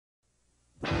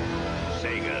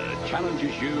Sega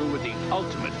challenges you with the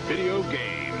ultimate video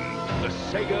game, the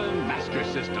Sega Master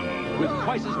System, with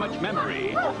twice as much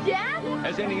memory Dad?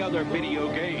 as any other video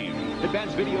game.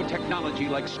 Advanced video technology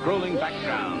like scrolling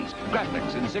backgrounds,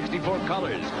 graphics in 64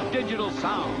 colors, digital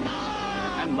sounds,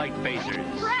 and light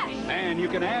phasers. Fresh! And you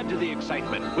can add to the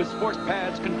excitement with sports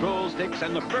pads, control sticks,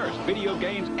 and the first video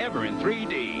games ever in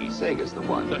 3D. Sega's the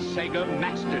one. The Sega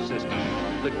Master System.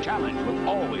 The challenge will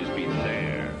always be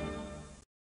there.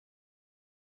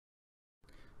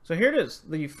 So here it is,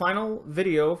 the final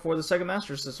video for the Sega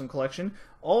Master System collection,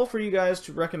 all for you guys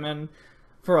to recommend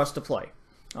for us to play.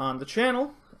 On the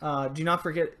channel, do not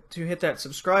forget to hit that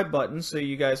subscribe button so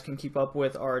you guys can keep up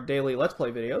with our daily Let's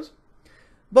Play videos.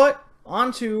 But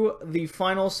on to the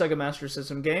final Sega Master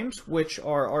System games, which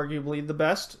are arguably the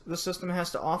best the system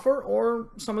has to offer, or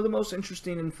some of the most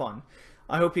interesting and fun.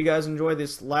 I hope you guys enjoy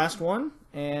this last one,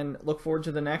 and look forward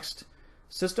to the next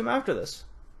system after this.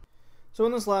 So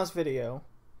in this last video,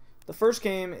 the first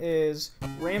game is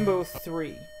Rambo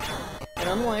 3. And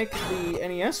unlike the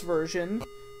NES version,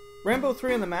 Rambo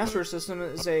 3 on the Master System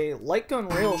is a light gun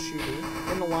rail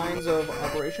shooter in the lines of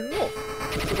Operation Wolf.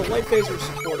 So the light phaser is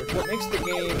supported. What makes the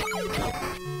game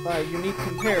unique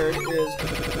compared is,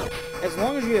 as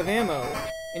long as you have ammo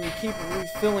and you keep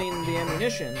refilling the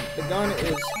ammunition, the gun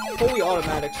is fully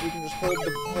automatic, so you can just hold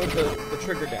the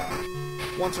trigger down.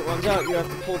 Once it runs out, you have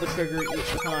to pull the trigger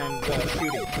each time while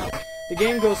shooting. The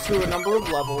game goes through a number of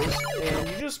levels, and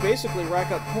you just basically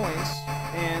rack up points,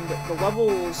 and the level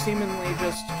will seemingly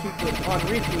just keep it on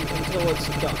repeat until it's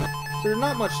done. So there's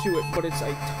not much to it, but it's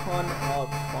a ton of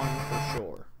fun for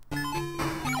sure.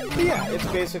 But yeah, it's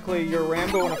basically your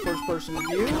Rambo in a first-person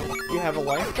view, you have a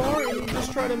life bar, and you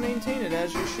just try to maintain it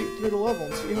as you shoot through the level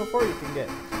and see how far you can get.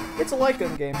 It's a light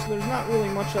gun game, so there's not really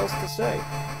much else to say.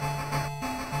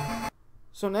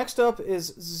 So next up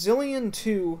is Zillion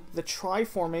 2, the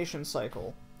Tri-Formation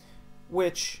Cycle,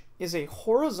 which is a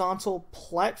horizontal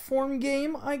platform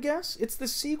game, I guess? It's the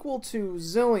sequel to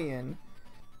Zillion.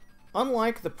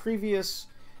 Unlike the previous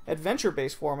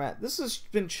adventure-based format, this has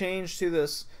been changed to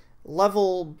this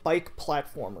level bike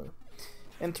platformer.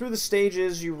 And through the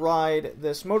stages, you ride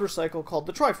this motorcycle called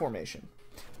the Tri-Formation.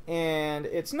 And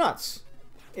it's nuts.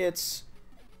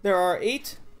 There are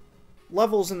 8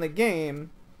 levels in the game,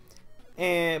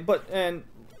 and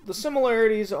the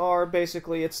similarities are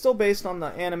basically, it's still based on the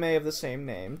anime of the same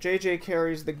name. JJ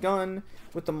carries the gun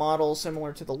with the model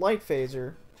similar to the light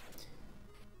phaser.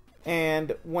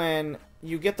 And when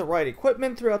you get the right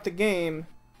equipment throughout the game,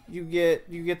 you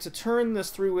get to turn this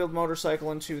 3-wheeled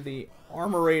motorcycle into the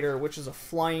Armorator, which is a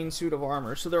flying suit of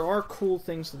armor. So there are cool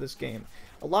things to this game.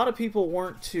 A lot of people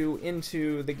weren't too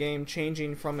into the game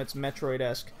changing from its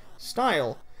Metroid-esque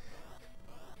style,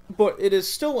 but it is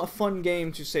still a fun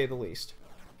game to say the least.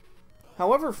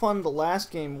 However fun the last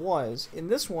game was, in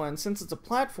this one, since it's a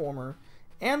platformer,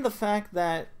 and the fact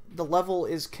that the level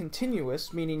is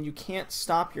continuous, meaning you can't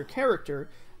stop your character,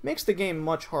 makes the game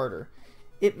much harder.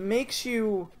 It makes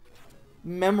you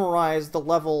memorize the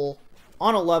level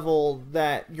on a level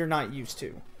that you're not used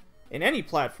to, in any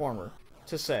platformer,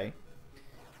 to say.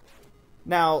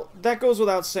 Now, that goes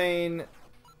without saying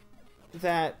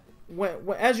that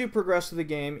as you progress through the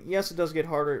game, yes, it does get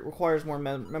harder, it requires more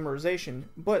memorization,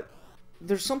 but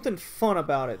there's something fun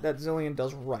about it that Zillion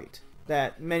does right,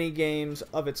 that many games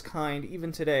of its kind,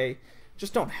 even today,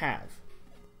 just don't have.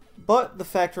 But the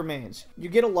fact remains, you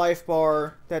get a life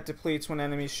bar that depletes when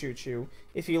enemies shoot you.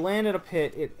 If you land in a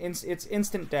pit, it's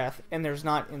instant death, and there's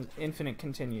not infinite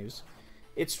continues.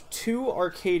 It's too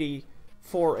arcadey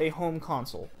for a home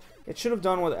console. It should have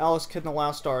done what Alice Kid and the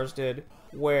Lost Stars did,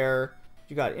 where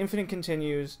you got infinite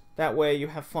continues, that way you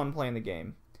have fun playing the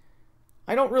game.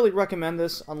 I don't really recommend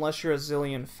this unless you're a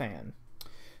Zillion fan.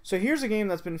 So here's a game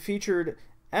that's been featured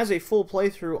as a full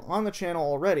playthrough on the channel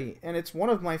already, and it's one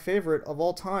of my favorite of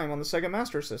all time on the Sega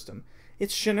Master System.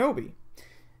 It's Shinobi.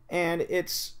 And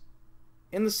it's,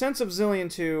 in the sense of Zillion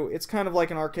 2, it's kind of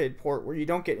like an arcade port where you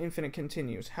don't get infinite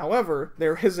continues. However,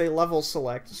 there is a level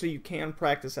select, so you can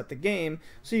practice at the game,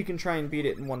 so you can try and beat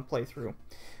it in one playthrough.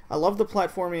 I love the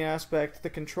platforming aspect. The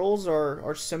controls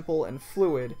are simple and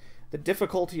fluid. The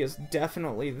difficulty is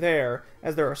definitely there,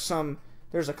 as there's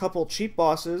a couple cheap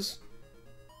bosses,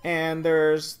 and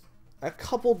there's a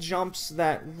couple jumps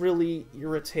that really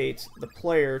irritate the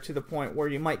player to the point where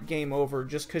you might game over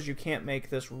just because you can't make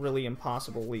this really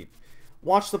impossible leap.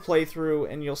 Watch the playthrough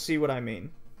and you'll see what I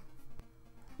mean.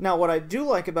 Now, what I do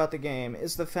like about the game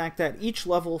is the fact that each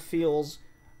level feels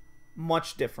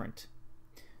much different.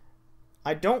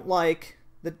 I don't like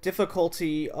the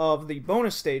difficulty of the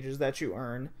bonus stages that you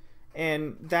earn,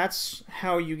 And that's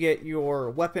how you get your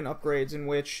weapon upgrades, in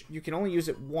which you can only use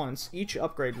it once, each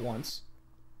upgrade once,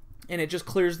 and it just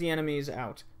clears the enemies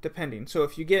out, depending. So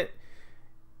if you get,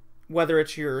 whether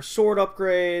it's your sword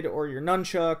upgrade or your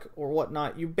nunchuck or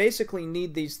whatnot, you basically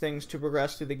need these things to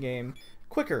progress through the game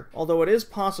quicker, although it is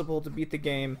possible to beat the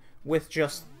game with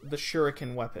just the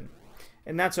shuriken weapon.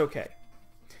 And that's okay.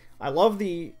 I love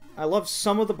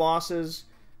some of the bosses,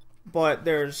 but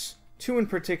there's two in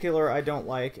particular I don't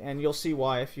like, and you'll see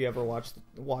why if you ever watch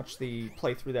the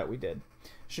playthrough that we did.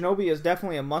 Shinobi is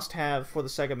definitely a must-have for the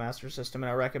Sega Master System, and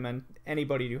I recommend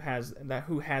anybody who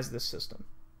has this system.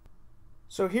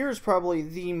 So here's probably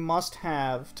the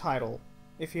must-have title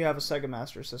if you have a Sega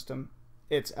Master System.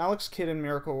 It's Alex Kidd in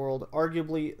Miracle World,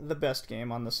 arguably the best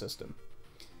game on the system.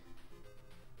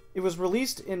 It was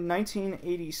released in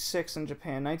 1986 in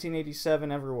Japan,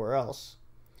 1987 everywhere else.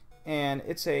 And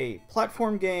it's a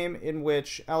platform game in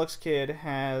which Alex Kidd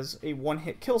has a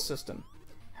one-hit kill system.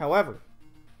 However,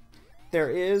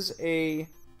 there is a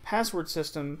password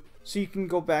system so you can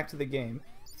go back to the game.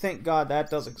 Thank God that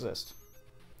does exist.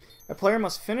 A player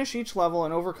must finish each level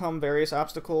and overcome various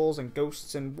obstacles and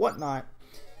ghosts and whatnot,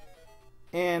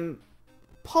 and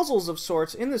puzzles of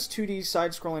sorts in this 2D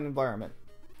side-scrolling environment.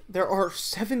 There are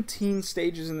 17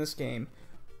 stages in this game.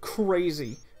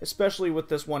 Crazy, especially with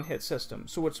this one-hit system,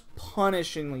 so it's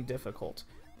punishingly difficult.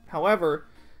 However,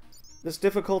 this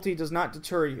difficulty does not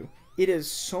deter you. It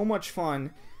is so much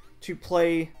fun to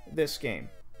play this game.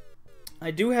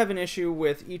 I do have an issue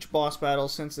with each boss battle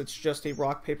since it's just a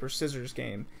rock, paper, scissors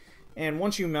game. And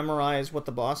once you memorize what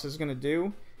the boss is going to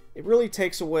do, it really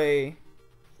takes away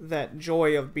that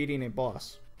joy of beating a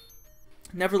boss.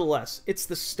 Nevertheless, it's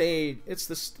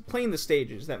playing the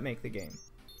stages that make the game.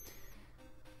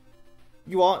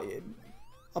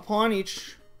 Upon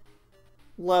each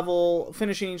level,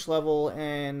 finishing each level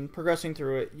and progressing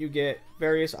through it, you get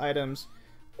various items.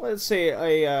 Let's say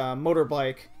a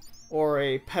motorbike or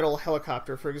a pedal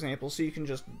helicopter, for example, so you can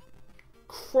just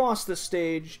cross the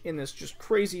stage in this just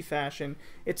crazy fashion.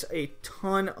 It's a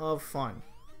ton of fun.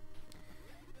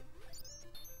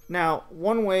 Now,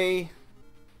 one way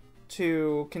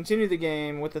to continue the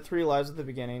game with the 3 lives at the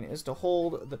beginning is to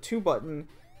hold the 2 button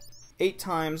 8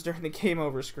 times during the game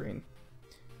over screen.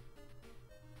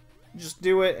 Just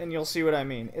do it and you'll see what I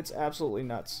mean. It's absolutely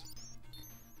nuts.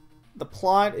 The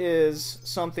plot is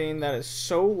something that is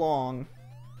so long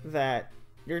that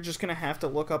you're just going to have to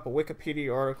look up a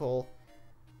Wikipedia article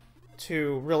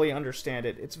to really understand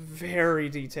it. It's very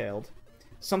detailed.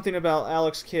 Something about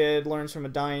Alex Kidd learns from a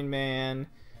dying man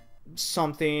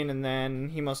something, and then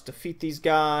he must defeat these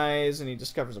guys, and he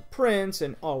discovers a prince,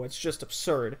 and oh, it's just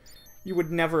absurd. You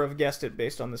would never have guessed it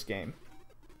based on this game.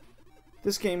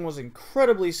 This game was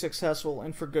incredibly successful,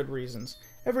 and for good reasons.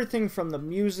 Everything from the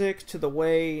music to the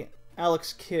way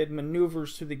Alex Kidd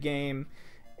maneuvers through the game,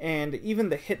 and even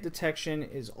the hit detection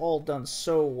is all done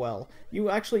so well. You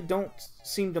actually don't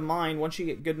seem to mind, once you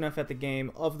get good enough at the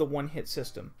game, of the one-hit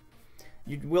system.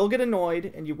 You will get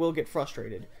annoyed, and you will get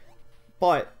frustrated.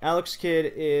 But Alex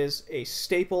Kidd is a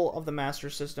staple of the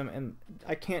Master System, and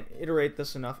I can't iterate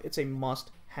this enough. It's a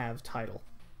must-have title.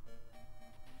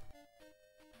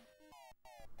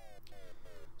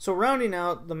 So rounding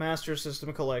out the Master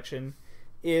System collection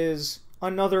is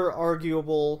another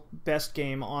arguable best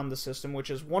game on the system, which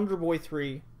is Wonder Boy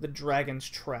 3: The Dragon's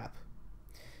Trap.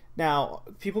 Now,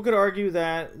 people could argue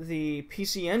that the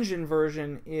PC Engine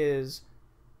version is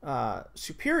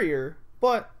superior,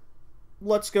 but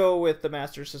let's go with the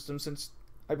Master System since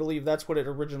I believe that's what it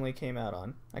originally came out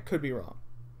on. I could be wrong.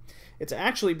 It's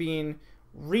actually being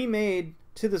remade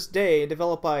to this day,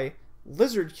 developed by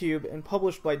Lizard Cube and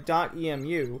published by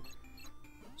 .emu.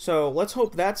 So let's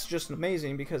hope that's just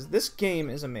amazing, because this game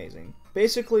is amazing.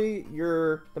 Basically,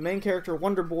 the main character,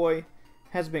 Wonder Boy,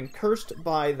 has been cursed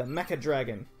by the Mecha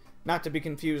Dragon, not to be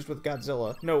confused with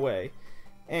Godzilla, no way.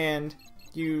 And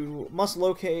you must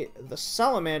locate the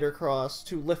Salamander Cross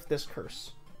to lift this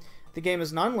curse. The game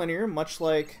is non-linear, much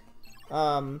like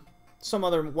some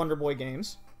other Wonder Boy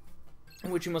games,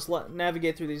 in which you must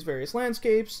navigate through these various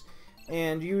landscapes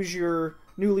and use your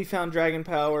newly found dragon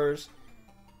powers.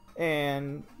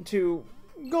 And to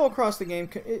go across the game,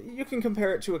 you can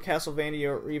compare it to a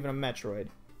Castlevania or even a Metroid.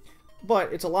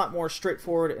 But it's a lot more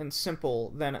straightforward and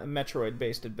simple than a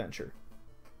Metroid-based adventure.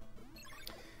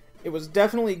 It was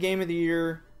definitely Game of the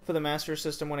Year for the Master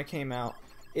System when it came out.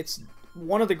 It's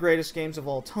one of the greatest games of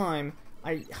all time.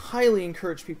 I highly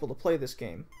encourage people to play this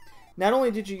game. Not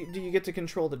only do you get to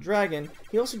control the dragon,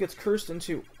 he also gets cursed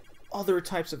into other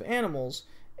types of animals,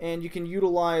 and you can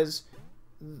utilize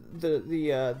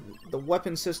the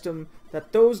weapon system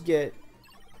that those get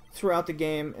throughout the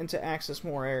game and to access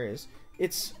more areas.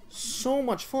 It's so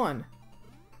much fun.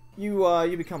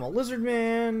 You become a lizard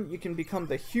man, you can become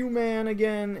the human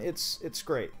again, it's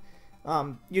great.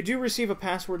 You do receive a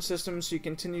password system so you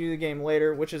continue the game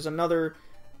later, which is another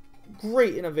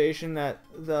great innovation that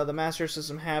the Master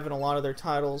System have in a lot of their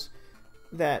titles,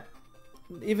 that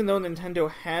even though Nintendo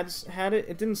had it,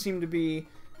 it didn't seem to be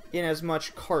in as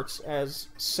much carts as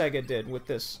Sega did with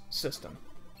this system.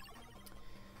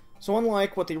 So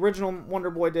unlike what the original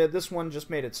Wonder Boy did, this one just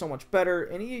made it so much better,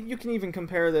 and you can even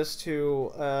compare this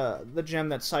to the gem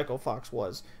that Psycho Fox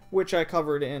was, which I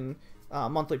covered in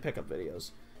monthly pickup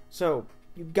videos. So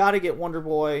you gotta get Wonder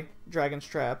Boy, Dragon's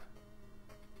Trap.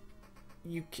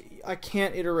 I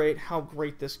can't iterate how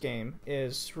great this game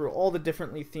is through all the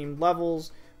differently themed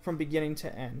levels from beginning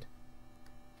to end.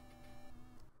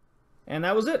 And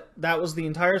that was it. That was the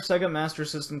entire Sega Master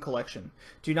System collection.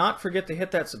 Do not forget to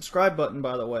hit that subscribe button,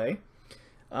 by the way.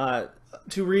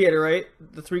 To reiterate,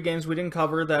 the 3 games we didn't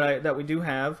cover that we do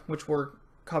have, which were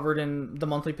covered in the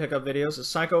monthly pickup videos, is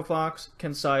Psycho Fox,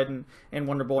 Kenseiden, and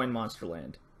Wonder Boy and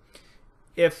Monsterland.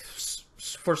 If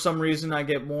for some reason I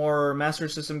get more Master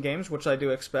System games, which I do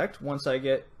expect, once I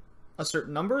get a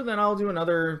certain number, then I'll do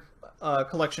another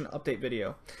collection update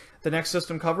video. The next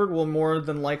system covered will more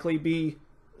than likely be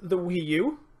the Wii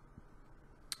U,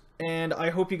 and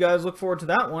I hope you guys look forward to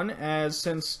that one, as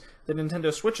since the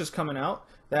Nintendo Switch is coming out,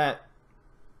 that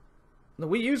the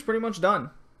Wii U is pretty much done.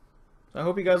 So I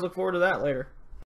hope you guys look forward to that later.